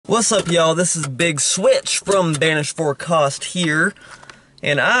What's up, y'all? This is Big Switch from Banished for Cost here,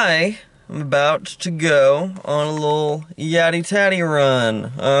 and I am about to go on a little yaddy tatty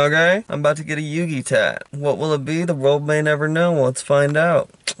run, okay? I'm about to get a Yugi tat. What will it be? The world may never know. Let's find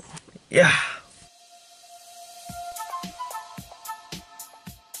out. Yeah.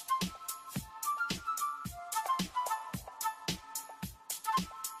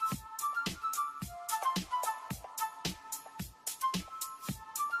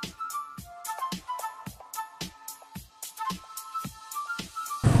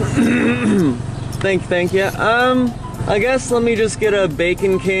 Thank you. I guess let me just get a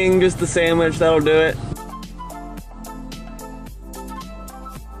Bacon King, just the sandwich, that'll do it.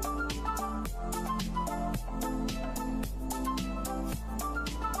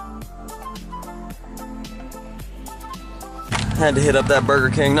 Had to hit up that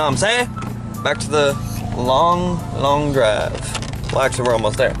Burger King, know what I'm saying? Back to the long drive. Well, actually, we're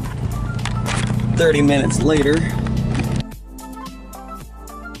almost there. 30 minutes later.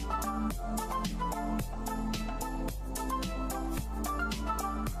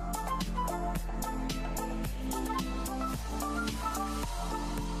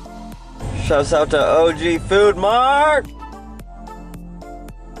 Shouts out to OG Food Mart!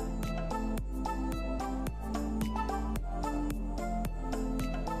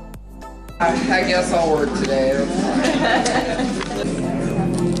 I guess I'll work today.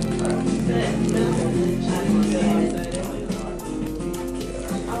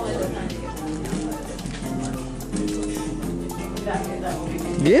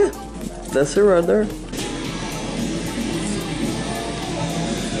 Yeah, that's it right there.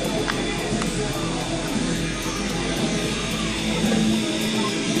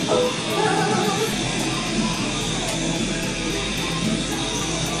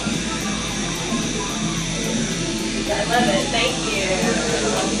 I love it. Thank you.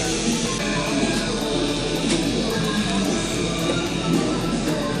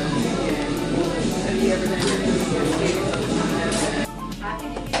 Have you ever done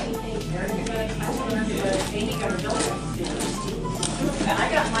I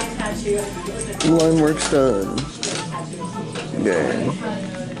got my tattoo. Line work's done. Okay.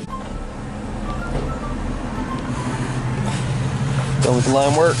 Done with the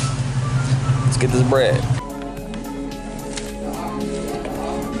line work. Let's get this bread.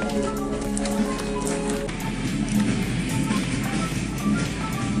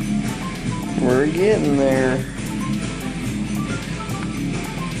 We're getting there.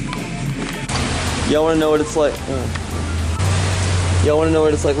 Y'all wanna know what it's like? Y'all wanna know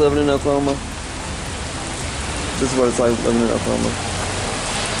what it's like living in Oklahoma? This is what it's like living in Oklahoma.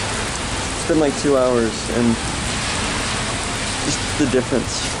 It's been like 2 hours and just the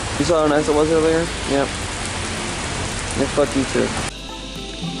difference. You saw how nice it was over there? Yep. Yeah, fuck you too.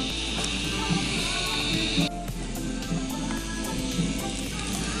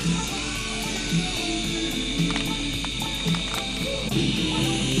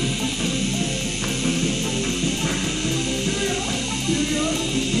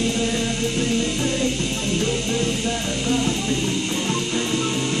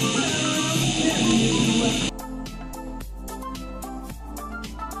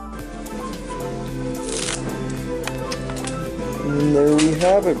 And there we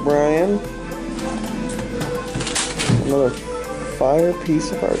have it, Brian. Another fire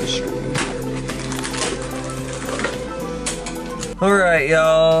piece of artistry. Alright,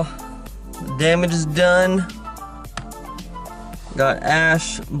 y'all. The damage is done. Got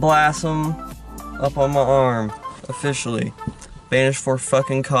Ash Blossom up on my arm. Officially. Banished for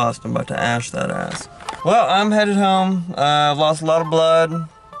fucking cost. I'm about to ash that ass. Well, I'm headed home. I've lost a lot of blood.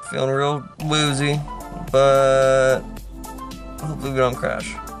 Feeling real woozy. But hopefully we don't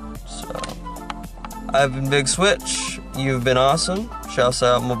crash. So, I've been Big Switch. You've been awesome. Shouts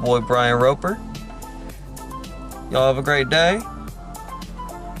out my boy Brian Roper. Y'all have a great day.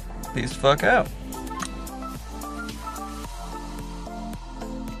 Peace the fuck out.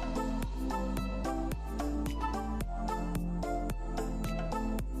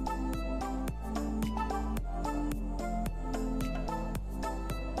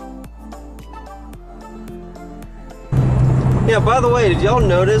 Yeah, by the way, did y'all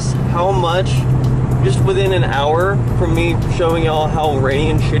notice how much, just within an hour from me showing y'all how rainy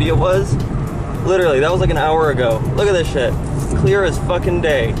and shitty it was? Literally, that was like an hour ago. Look at this shit. Clear as fucking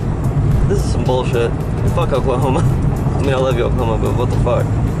day. This is some bullshit. Fuck Oklahoma. I mean, I love you, Oklahoma, but what the fuck?